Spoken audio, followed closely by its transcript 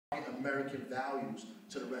American values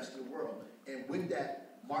to the rest of the world. And with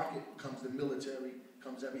that market comes the military,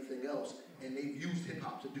 comes everything else, and they've used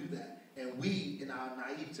hip-hop to do that. And we, in our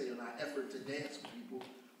naivete, in our effort to dance for people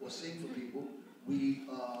or sing for people, we,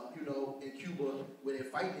 you know, in Cuba, where they're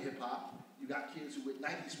fighting hip-hop, you got kids who with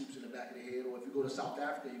Nike swoops in the back of their head, or if you go to South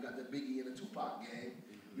Africa, you got the Biggie and the Tupac gang,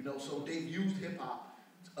 you know, so they've used hip-hop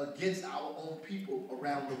against our own people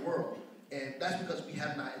around the world. And that's because we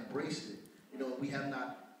have not embraced it, you know, we have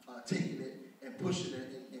not taken it and pushed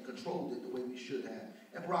it and controlled it the way we should have.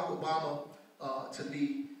 And Barack Obama, to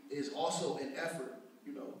me, is also an effort,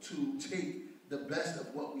 you know, to take the best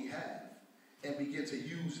of what we have and begin to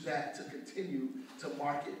use that to continue to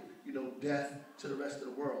market, you know, death to the rest of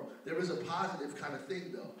the world. There is a positive kind of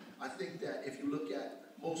thing, though. I think that if you look at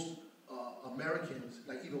most Americans,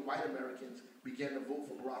 like even white Americans, began to vote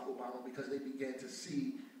for Barack Obama because they began to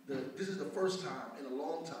see this is the first time in a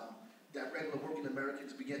long time that regular working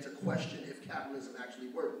Americans began to question if capitalism actually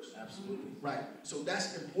works. Absolutely. Right. So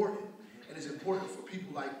that's important. And it's important for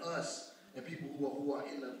people like us and people who are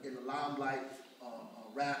in the limelight,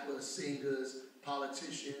 rappers, singers,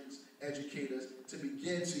 politicians, educators, to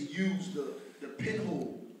begin to use the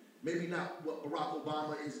pinhole. Maybe not what Barack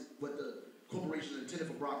Obama is, what the corporation intended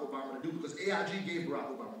for Barack Obama to do, because AIG gave Barack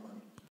Obama money.